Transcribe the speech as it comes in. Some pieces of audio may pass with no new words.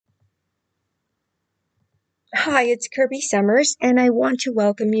Hi, it's Kirby Summers, and I want to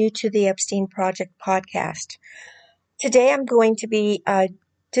welcome you to the Epstein Project podcast. Today I'm going to be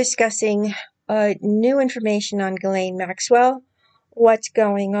discussing new information on Ghislaine Maxwell, what's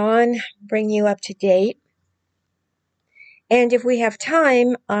going on, bring you up to date. And if we have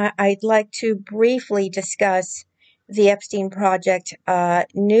time, I'd like to briefly discuss the Epstein Project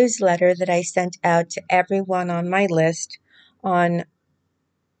newsletter that I sent out to everyone on my list on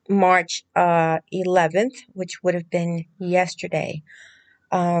March 11th, which would have been yesterday.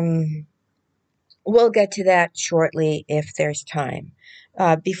 We'll get to that shortly if there's time.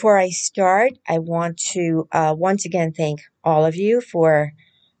 Before I start, I want to once again thank all of you for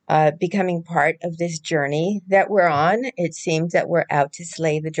becoming part of this journey that we're on. It seems that we're out to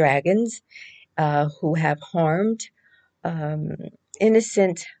slay the dragons who have harmed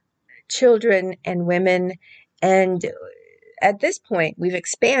innocent children and women. And at this point, we've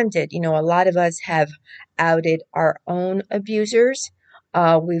expanded. A lot of us have outed our own abusers.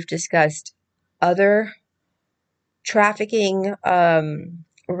 We've discussed other trafficking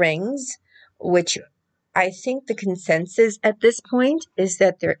rings, which I think the consensus at this point is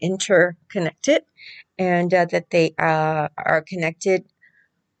that they're interconnected and that they are connected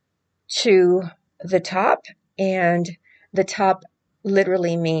to the top, and the top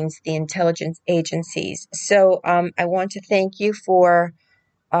literally means the intelligence agencies. So I want to thank you for,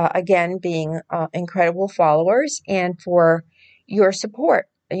 again, being incredible followers and for your support.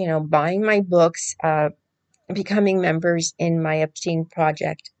 Buying my books, becoming members in my Epstein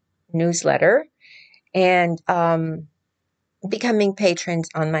Project newsletter, and becoming patrons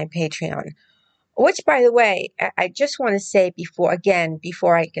on my Patreon. Which, by the way, I just want to say before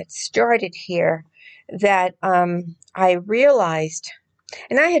I get started here, that I realized,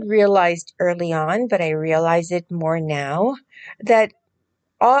 and I had realized early on, but I realize it more now, that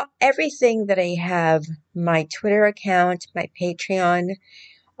everything that I have, my Twitter account, my Patreon,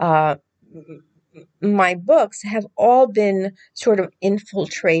 my books have all been sort of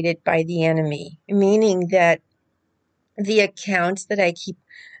infiltrated by the enemy, meaning that the accounts that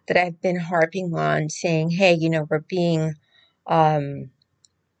I've been harping on, saying, hey,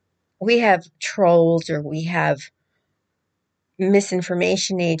 we have trolls, or we have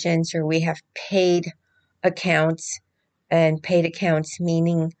misinformation agents, or we have paid accounts, and paid accounts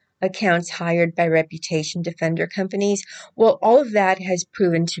meaning accounts hired by reputation defender companies. Well, all of that has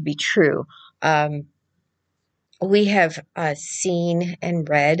proven to be true. We have seen and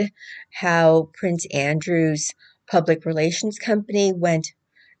read how Prince Andrew's public relations company went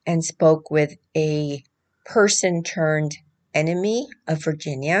and spoke with a person turned enemy of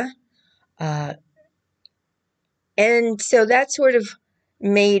Virginia. And so that sort of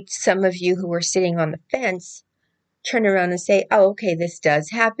made some of you who were sitting on the fence turn around and say, oh, okay, this does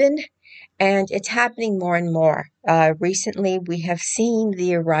happen. And it's happening more and more. Recently, we have seen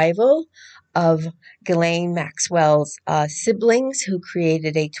the arrival of Ghislaine Maxwell's siblings, who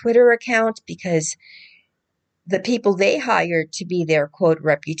created a Twitter account because the people they hired to be their, quote,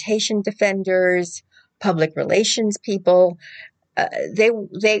 reputation defenders, public relations people, they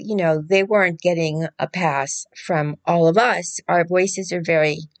weren't getting a pass from all of us. Our voices are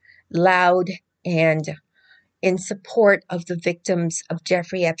very loud and in support of the victims of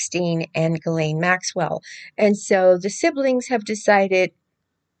Jeffrey Epstein and Ghislaine Maxwell. And so the siblings have decided,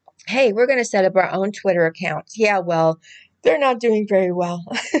 hey, we're going to set up our own Twitter accounts. Yeah, well, they're not doing very well.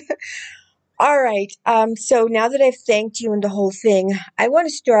 All right. So now that I've thanked you and the whole thing, I want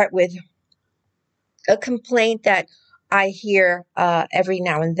to start with a complaint that I hear every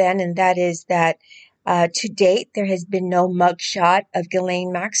now and then, and that is that to date, there has been no mugshot of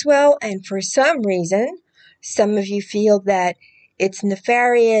Ghislaine Maxwell, and for some reason, some of you feel that it's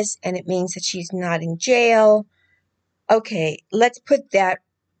nefarious and it means that she's not in jail. Okay, let's put that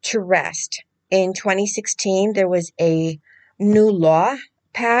to rest. In 2016, there was a new law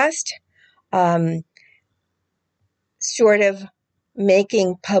passed, sort of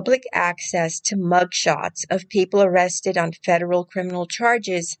making public access to mugshots of people arrested on federal criminal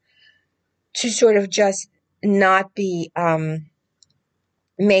charges to sort of just not be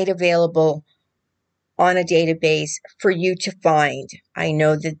made available on a database for you to find. I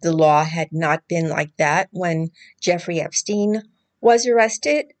know that the law had not been like that when Jeffrey Epstein was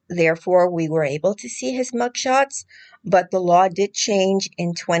arrested. Therefore, we were able to see his mugshots. But the law did change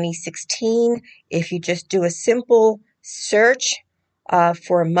in 2016. If you just do a simple search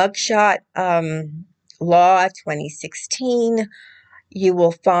for mugshot law 2016, you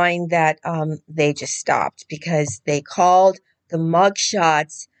will find that they just stopped because they called the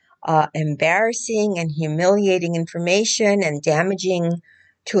mugshots embarrassing and humiliating information and damaging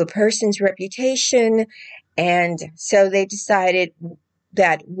to a person's reputation. And so they decided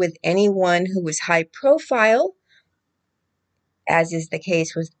that with anyone who was high profile, as is the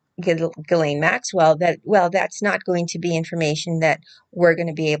case with Ghislaine Maxwell, that, well, that's not going to be information that we're going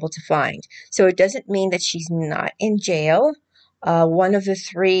to be able to find. So it doesn't mean that she's not in jail. One of the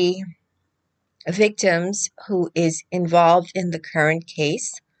three victims who is involved in the current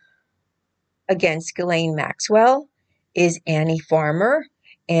case against Ghislaine Maxwell is Annie Farmer,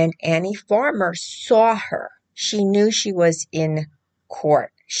 and Annie Farmer saw her. She knew she was in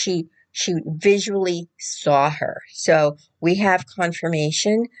court. She visually saw her. So we have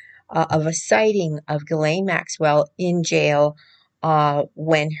confirmation of a sighting of Ghislaine Maxwell in jail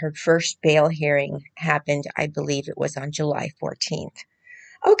when her first bail hearing happened. I believe it was on July 14th.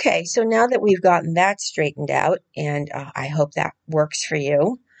 Okay, so now that we've gotten that straightened out, and I hope that works for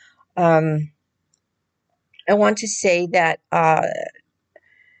you, I want to say that, I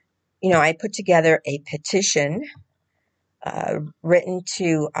put together a petition written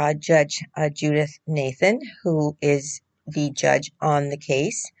to Judge Judith Nathan, who is the judge on the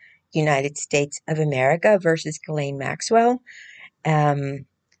case, United States of America versus Ghislaine Maxwell.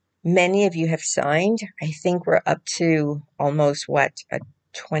 Many of you have signed. I think we're up to almost,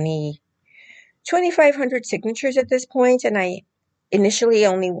 2,500 signatures at this point, and I initially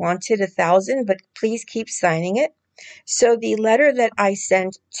only wanted 1,000, but please keep signing it. So the letter that I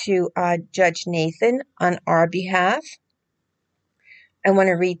sent to Judge Nathan on our behalf, I want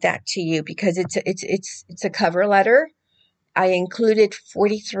to read that to you because it's a cover letter. I included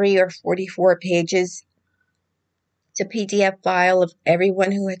 43 or 44 pages. It's a PDF file of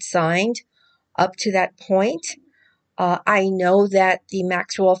everyone who had signed up to that point. I know that the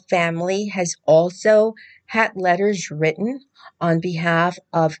Maxwell family has also had letters written on behalf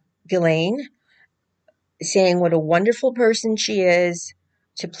of Ghislaine, saying what a wonderful person she is,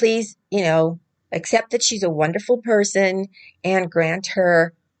 to please, accept that she's a wonderful person and grant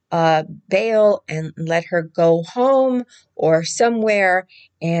her bail and let her go home or somewhere,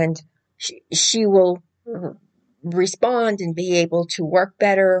 and she will respond and be able to work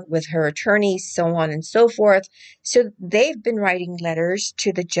better with her attorneys, so on and so forth. So they've been writing letters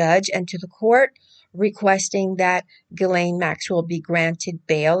to the judge and to the court requesting that Ghislaine Maxwell be granted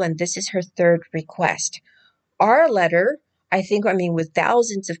bail, and this is her third request. Our letter, with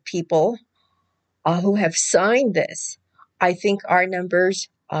thousands of people who have signed this, I think our numbers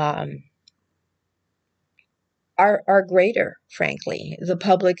are greater, frankly. The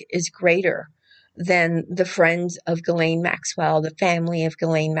public is greater than the friends of Ghislaine Maxwell, the family of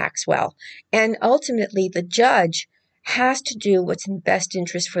Ghislaine Maxwell. And ultimately, the judge has to do what's in the best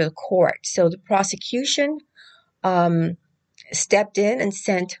interest for the court. So the prosecution stepped in and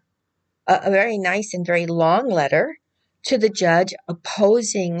sent a very nice and very long letter to the judge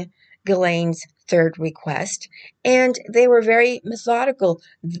opposing Ghislaine's third request, and they were very methodical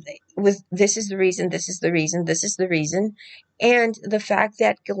with this is the reason, this is the reason, this is the reason, and the fact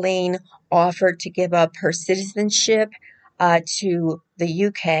that Ghislaine offered to give up her citizenship to the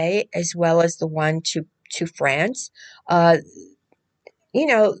UK as well as the one to France. They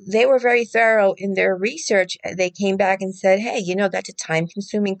were very thorough in their research. They came back and said, hey, that's a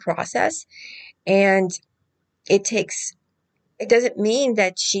time-consuming process, and it doesn't mean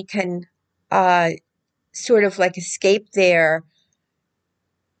that she can sort of like escape there,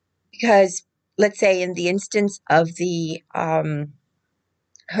 because let's say in the instance of the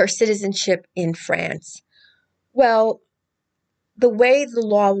her citizenship in France, well, the way the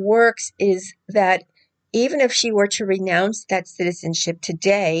law works is that even if she were to renounce that citizenship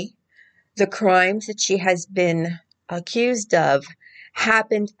today, the crimes that she has been accused of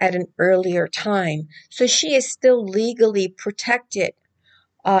happened at an earlier time. So she is still legally protected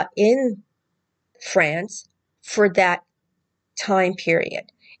in France for that time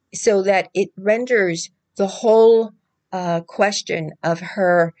period. So that it renders the whole question of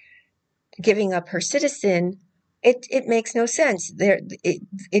her giving up her citizen, it makes no sense.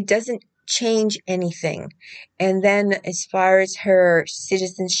 It doesn't change anything. And then as far as her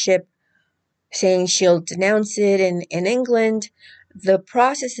citizenship, saying she'll denounce it in England, the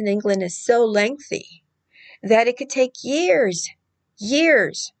process in England is so lengthy that it could take years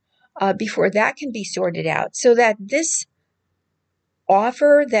before that can be sorted out. So that this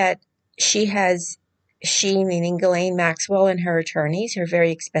offer that she meaning Ghislaine Maxwell and her attorneys, her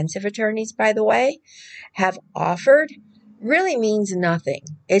very expensive attorneys, by the way, have offered really means nothing.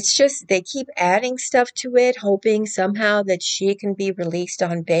 It's just they keep adding stuff to it, hoping somehow that she can be released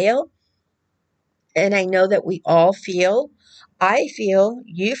on bail. And I know that we all feel, I feel,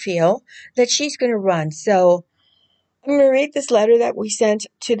 you feel, that she's going to run. So I'm going to read this letter that we sent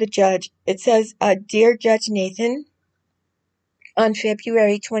to the judge. It says, Dear Judge Nathan, on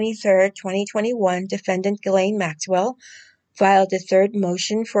February 23rd, 2021, defendant Ghislaine Maxwell filed a third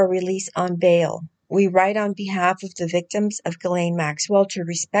motion for release on bail. We write on behalf of the victims of Ghislaine Maxwell to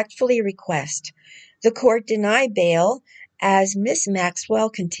respectfully request the court deny bail as Ms. Maxwell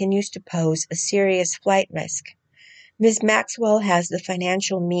continues to pose a serious flight risk. Ms. Maxwell has the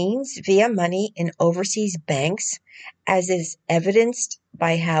financial means via money in overseas banks, as is evidenced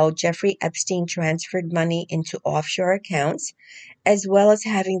by how Jeffrey Epstein transferred money into offshore accounts, as well as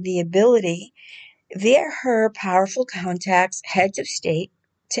having the ability, via her powerful contacts, heads of state,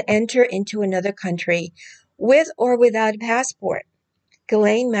 to enter into another country with or without a passport.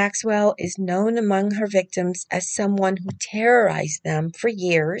 Ghislaine Maxwell is known among her victims as someone who terrorized them for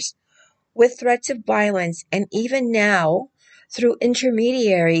years with threats of violence, and even now, through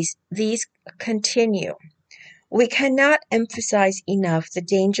intermediaries, these continue. We cannot emphasize enough the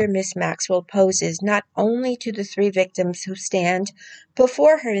danger Miss Maxwell poses not only to the three victims who stand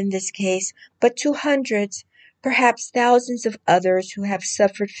before her in this case, but to hundreds, perhaps thousands of others who have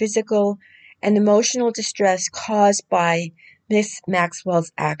suffered physical and emotional distress caused by Miss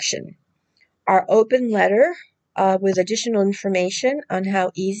Maxwell's action. Our open letter with additional information on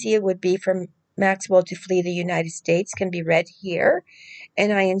how easy it would be for Maxwell to flee the United States can be read here.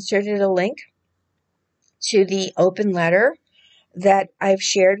 And I inserted a link to the open letter that I've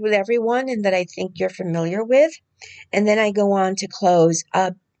shared with everyone and that I think you're familiar with. And then I go on to close.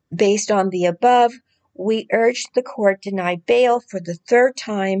 Based on the above, we urge the court deny bail for the third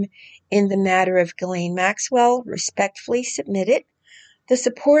time in the matter of Ghislaine Maxwell. Respectfully submitted, the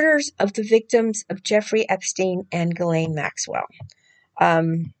supporters of the victims of Jeffrey Epstein and Ghislaine Maxwell.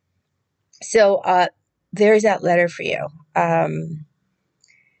 So there's that letter for you.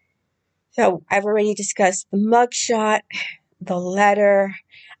 So I've already discussed the mugshot, the letter.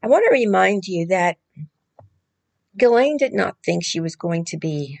 I want to remind you that Ghislaine did not think she was going to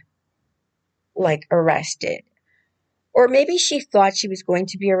be arrested. Or maybe she thought she was going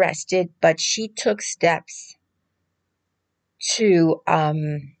to be arrested, but she took steps to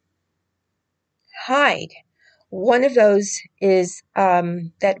hide. One of those is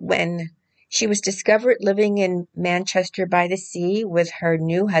that when she was discovered living in Manchester by the Sea with her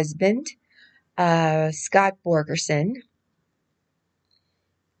new husband, Scott Borgerson,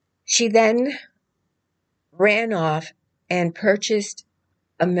 she then ran off and purchased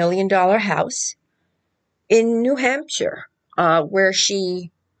a $1 million house in New Hampshire, where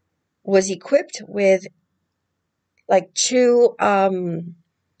she was equipped with two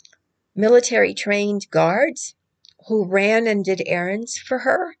military trained guards who ran and did errands for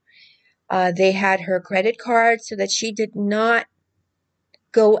her. They had her credit card so that she did not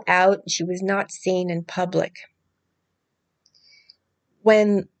go out. She was not seen in public.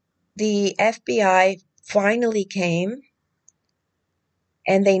 When the FBI finally came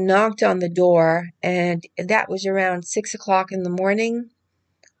and they knocked on the door, and that was around 6 o'clock in the morning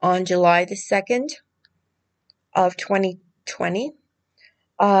on July the 2nd of 2020,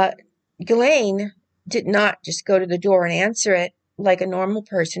 Ghislaine did not just go to the door and answer it like a normal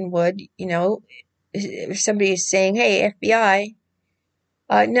person would. If somebody is saying, "Hey, FBI,"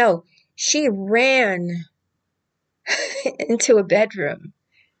 no, she ran into a bedroom,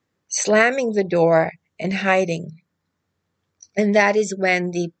 slamming the door and hiding. And that is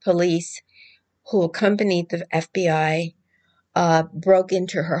when the police who accompanied the FBI broke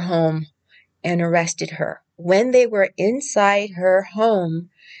into her home and arrested her. When they were inside her home,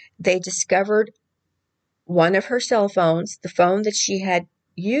 they discovered one of her cell phones, the phone that she had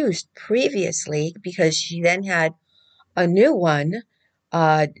used previously, because she then had a new one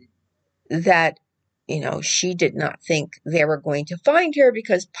that she did not think they were going to find her,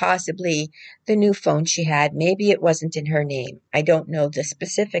 because possibly the new phone she had, maybe it wasn't in her name. I don't know the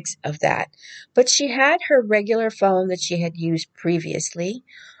specifics of that. But she had her regular phone that she had used previously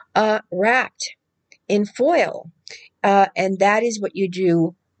wrapped in foil. And that is what you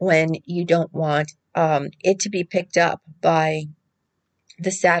do when you don't want it to be picked up by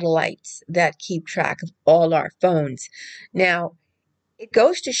the satellites that keep track of all our phones. Now, it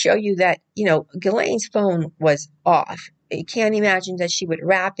goes to show you that, Ghislaine's phone was off. You can't imagine that she would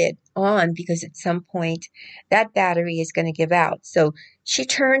wrap it on, because at some point that battery is going to give out. So she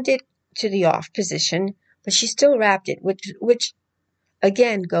turned it to the off position, but she still wrapped it, which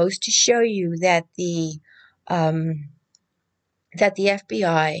again goes to show you that the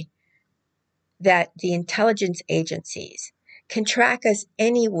FBI, that the intelligence agencies can track us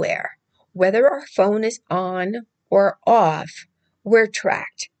anywhere, whether our phone is on or off. We're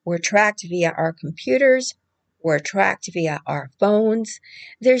tracked. We're tracked via our computers We're tracked via our phones.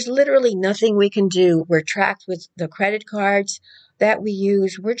 There's literally nothing we can do. We're tracked with the credit cards that we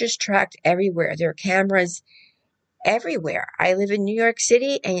use. We're just tracked everywhere. There are cameras everywhere. I live in New York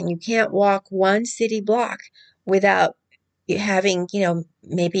City, and you can't walk one city block without having,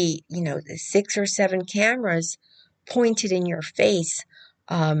 maybe, 6 or 7 cameras pointed in your face.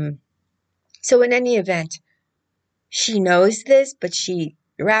 So in any event, she knows this, but she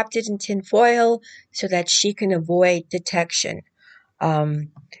wrapped it in tin foil so that she can avoid detection.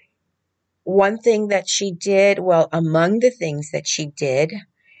 One thing that she did, well, among the things that she did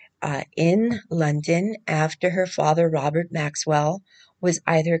in London after her father, Robert Maxwell, was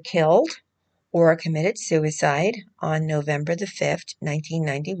either killed or committed suicide on November the 5th,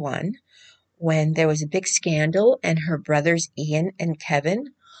 1991, when there was a big scandal and her brothers Ian and Kevin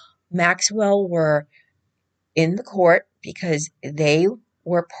Maxwell were in the court because they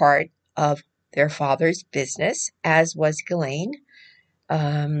were part of their father's business, as was Ghislaine,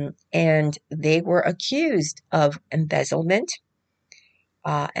 and they were accused of embezzlement,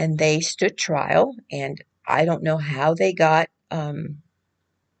 and they stood trial, and I don't know how they got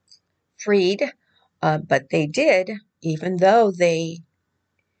freed, but they did, even though they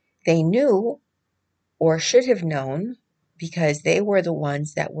knew, or should have known, because they were the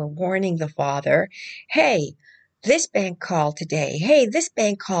ones that were warning the father, hey, this bank called today. Hey, this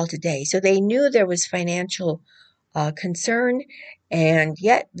bank called today. So they knew there was financial concern, and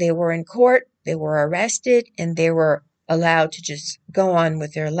yet they were in court, they were arrested, and they were allowed to just go on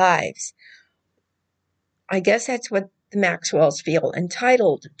with their lives. I guess that's what the Maxwells feel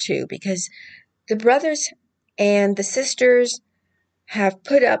entitled to, because the brothers and the sisters have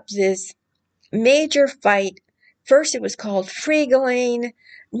put up this major fight. First it was called Free Ghislaine.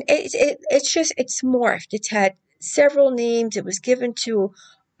 It's morphed. It's had several names. It was given to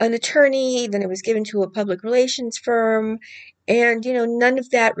an attorney, then it was given to a public relations firm, and none of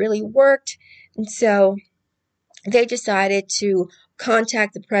that really worked. And so they decided to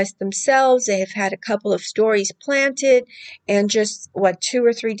contact the press themselves. They have had a couple of stories planted, and just 2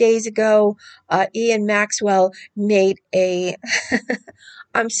 or 3 days ago, Ian Maxwell made a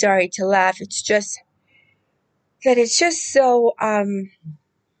I'm sorry to laugh, it's just so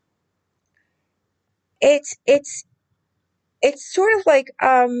it's sort of like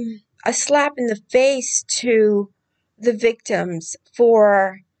a slap in the face to the victims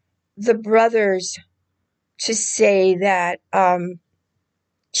for the brothers to say that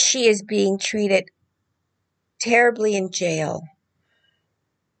she is being treated terribly in jail,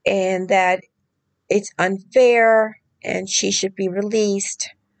 and that it's unfair and she should be released.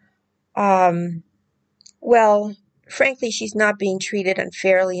 Well, frankly, she's not being treated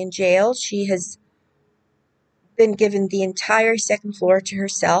unfairly in jail. She has been given the entire second floor to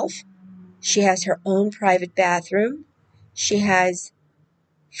herself. She has her own private bathroom. She has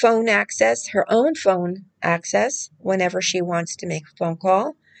phone access, her own phone access, whenever she wants to make a phone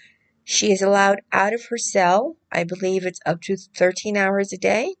call. She is allowed out of her cell. I believe it's up to 13 hours a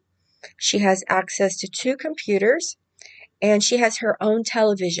day. She has access to 2 computers, and she has her own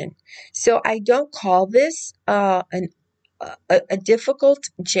television. So I don't call this a difficult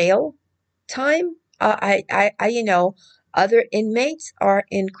jail time. Other inmates are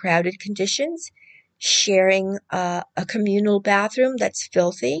in crowded conditions, sharing a communal bathroom that's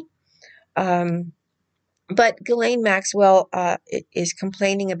filthy. But Ghislaine Maxwell is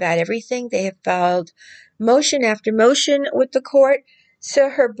complaining about everything. They have filed motion after motion with the court. So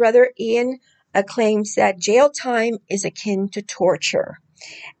her brother Ian claims that jail time is akin to torture.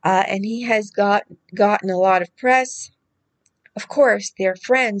 And he has gotten a lot of press. Of course, their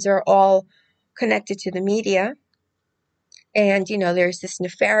friends are all connected to the media. And, there's this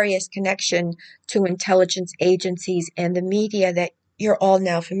nefarious connection to intelligence agencies and the media that you're all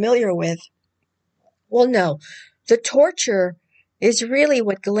now familiar with. Well, no, the torture is really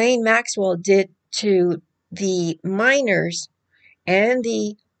what Ghislaine Maxwell did to the minors and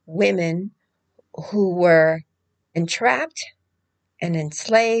the women who were entrapped and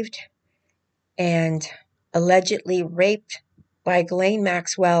enslaved and allegedly raped by Ghislaine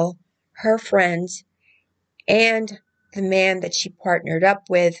Maxwell, her friends, and the man that she partnered up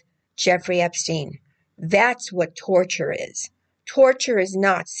with, Jeffrey Epstein. That's what torture is. Torture is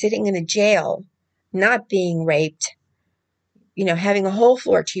not sitting in a jail, not being raped, having a whole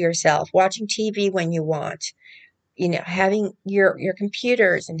floor to yourself, watching TV when you want, having your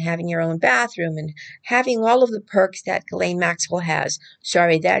computers and having your own bathroom and having all of the perks that Ghislaine Maxwell has.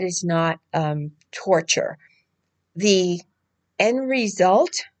 Sorry, that is not torture. The end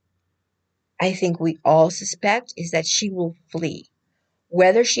result, I think we all suspect, is that she will flee.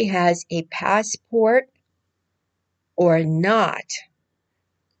 Whether she has a passport or not,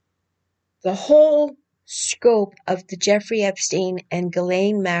 the whole scope of the Jeffrey Epstein and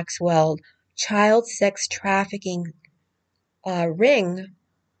Ghislaine Maxwell child sex trafficking ring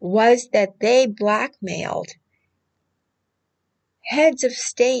was that they blackmailed heads of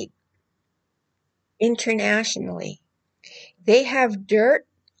state internationally. They have dirt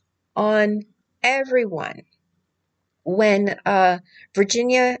on everyone. When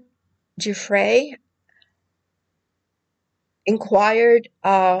Virginia Giuffre inquired,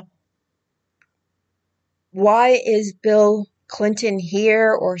 why is Bill Clinton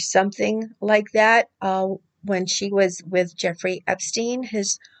here, or something like that, when she was with Jeffrey Epstein,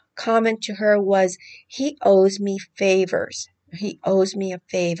 his comment to her was, he owes me favors. He owes me a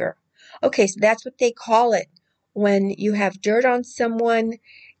favor. Okay, so that's what they call it when you have dirt on someone,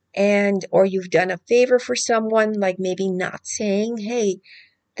 or you've done a favor for someone, like maybe not saying, hey,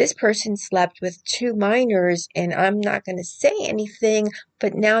 this person slept with 2 minors and I'm not going to say anything,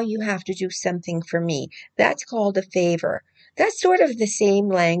 but now you have to do something for me. That's called a favor. That's sort of the same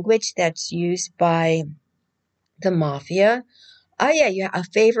language that's used by the mafia. Oh yeah, a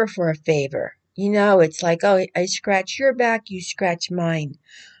favor for a favor. It's like, oh, I scratch your back, you scratch mine.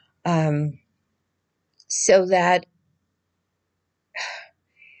 So that,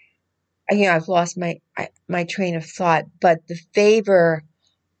 I've lost my train of thought, but the favor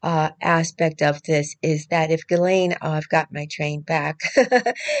aspect of this is that if Ghislaine, I've got my train back,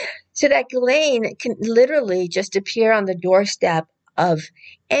 so that Ghislaine can literally just appear on the doorstep of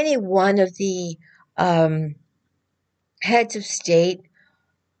any one of the heads of state,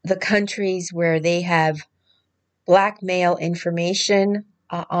 the countries where they have blackmail information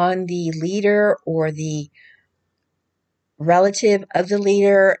on the leader or the relative of the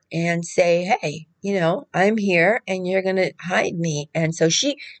leader, and say, hey, I'm here and you're going to hide me. And so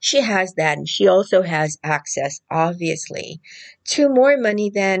she has that, and she also has access, obviously, to more money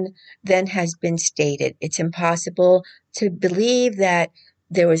than has been stated. It's impossible to believe that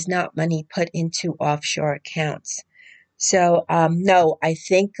there was not money put into offshore accounts. So, no, I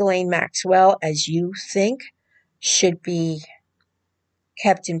think Ghislaine Maxwell, as you think, should be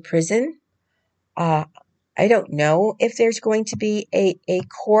kept in prison. I don't know if there's going to be a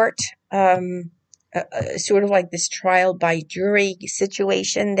court, sort of like this trial by jury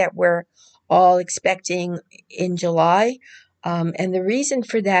situation that we're all expecting in July. And the reason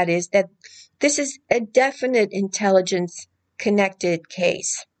for that is that this is a definite intelligence connected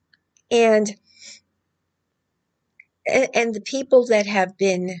case. And the people that have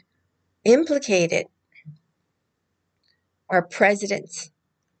been implicated are presidents.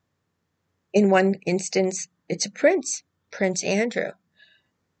 In one instance, it's a prince, Prince Andrew.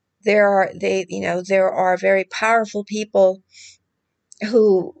 There are very powerful people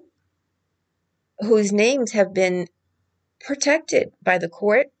whose names have been protected by the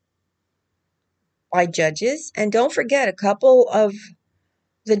court, by judges. And don't forget, a couple of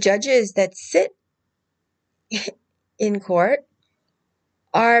the judges that sit in court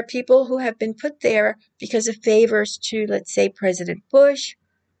are people who have been put there because of favors to, let's say, President Bush,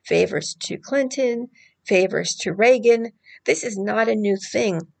 favors to Clinton, favors to Reagan. This is not a new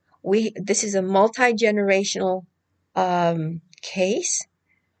thing. This is a multi-generational case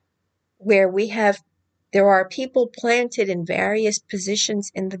where there are people planted in various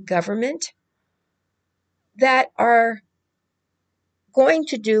positions in the government that are going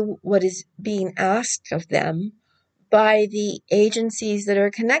to do what is being asked of them by the agencies that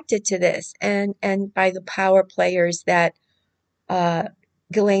are connected to this, and by the power players that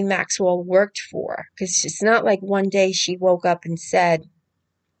Ghislaine Maxwell worked for. Because it's not like one day she woke up and said,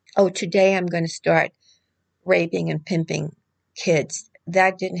 oh, today I'm going to start raping and pimping kids.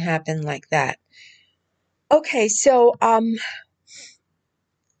 That didn't happen like that. Okay, so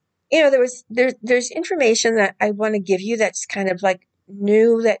there's information that I want to give you that's kind of like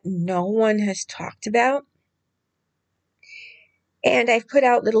new, that no one has talked about. And I've put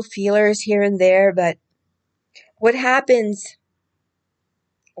out little feelers here and there, but what happens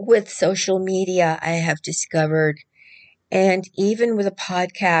with social media, I have discovered, and even with a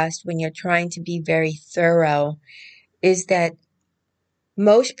podcast, when you're trying to be very thorough, is that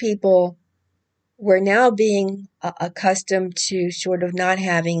most people were now being accustomed to sort of not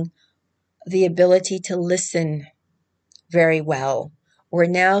having the ability to listen very well. We're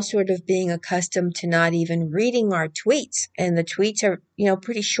now sort of being accustomed to not even reading our tweets, and the tweets are,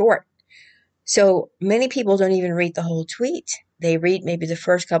 pretty short. So many people don't even read the whole tweet. They read maybe the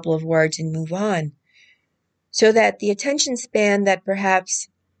first couple of words and move on. So that the attention span that perhaps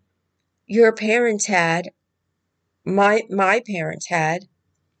your parents had, my parents had,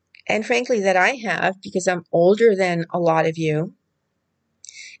 and frankly that I have because I'm older than a lot of you,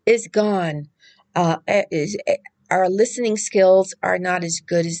 is gone. Uh, is, our listening skills are not as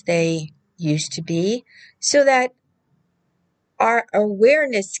good as they used to be, so that our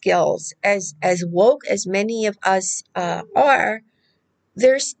awareness skills, as woke as many of us are,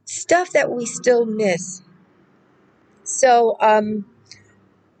 there's stuff that we still miss. So I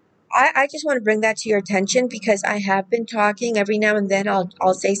just want to bring that to your attention because I have been talking every now and then.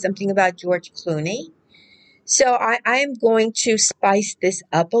 I'll say something about George Clooney. So I am going to spice this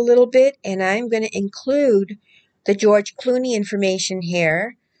up a little bit, and I'm going to include the George Clooney information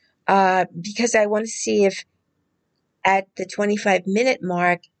here because I want to see if at the 25-minute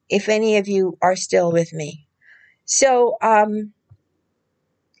mark, if any of you are still with me. So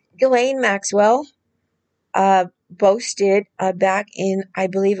Ghislaine Maxwell boasted back in, I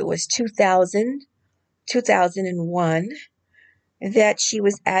believe it was 2001, that she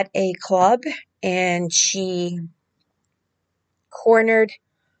was at a club and she cornered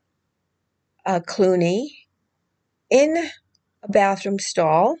Clooney in a bathroom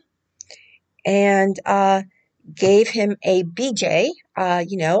stall and gave him a BJ. I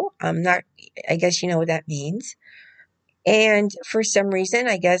guess you know what that means. And for some reason,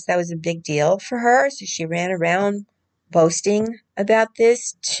 I guess that was a big deal for her. So she ran around boasting about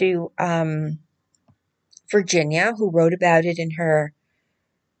this to Virginia, who wrote about it in her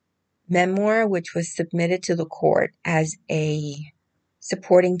memoir, which was submitted to the court as a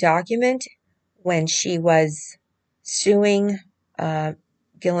supporting document when she was suing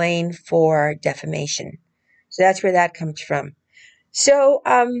Ghislaine for defamation. So that's where that comes from. So,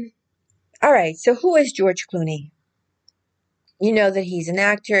 all right. So who is George Clooney? You know that he's an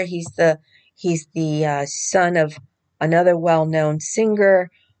actor. He's the son of another well-known singer.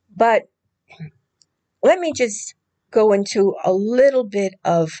 But let me just go into a little bit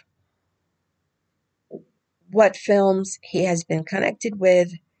of what films he has been connected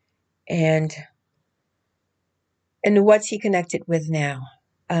with and what's he connected with now.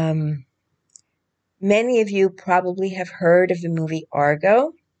 Many of you probably have heard of the movie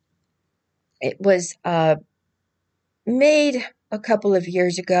Argo. It was made a couple of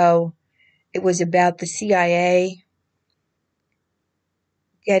years ago. It was about the CIA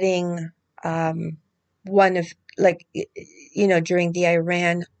getting one of, like, during the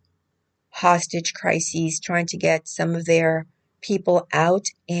Iran hostage crises, trying to get some of their people out.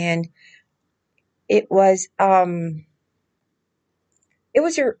 And it was a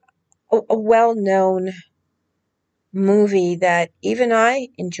well-known movie that even I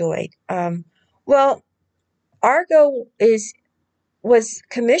enjoyed. Well, Argo was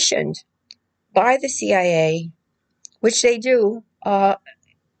commissioned by the CIA, which they do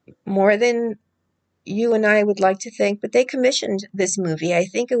more than you and I would like to think, but they commissioned this movie. I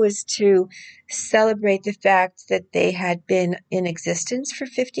think it was to celebrate the fact that they had been in existence for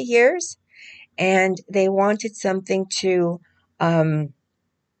 50 years, and they wanted something to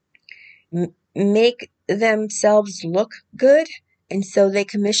make themselves look good, and so they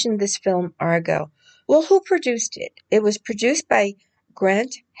commissioned this film Argo. Well, who produced it? It was produced by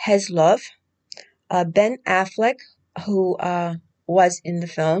Grant Heslov, Ben Affleck, who was in the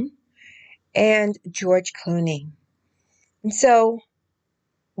film, and George Clooney. And so,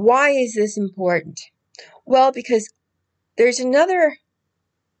 why is this important? Well, because there's another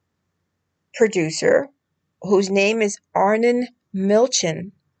producer whose name is Arnon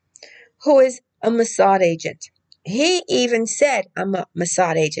Milchan, who is a Mossad agent. He even said, I'm a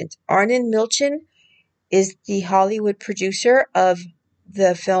Mossad agent. Arnon Milchan is the Hollywood producer of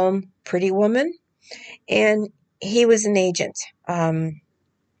the film Pretty Woman, and he was an agent.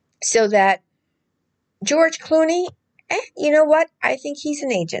 So that George Clooney, you know what? I think he's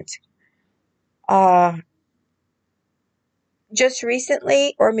an agent. Just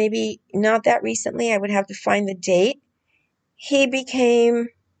recently, or maybe not that recently, I would have to find the date, he became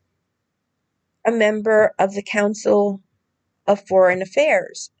a member of the Council of Foreign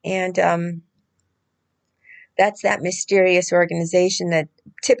Affairs. And that's that mysterious organization that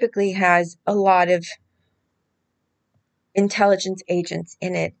typically has a lot of intelligence agents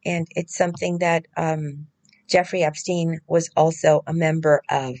in it. And it's something that Jeffrey Epstein was also a member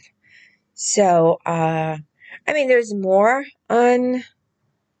of. So, there's more on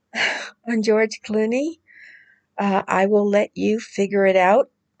George Clooney. I will let you figure it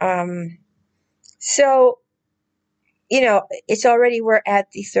out. So, it's already, we're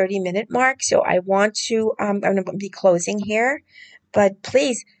at the 30-minute mark. So I'm going to be closing here, but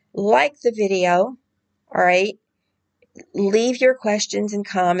please like the video. All right. Leave your questions and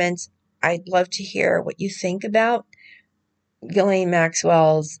comments. I'd love to hear what you think about Ghislaine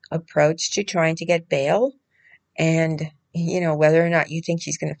Maxwell's approach to trying to get bail, and whether or not you think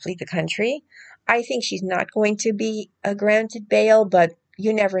she's going to flee the country. I think she's not going to be granted bail, but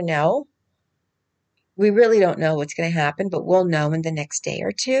you never know. We really don't know what's going to happen, but we'll know in the next day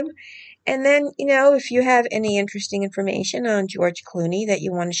or two. And then, if you have any interesting information on George Clooney that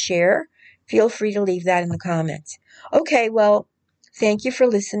you want to share, feel free to leave that in the comments. Okay, well, thank you for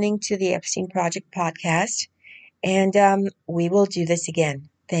listening to the Epstein Project podcast, and we will do this again.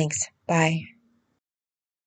 Thanks. Bye.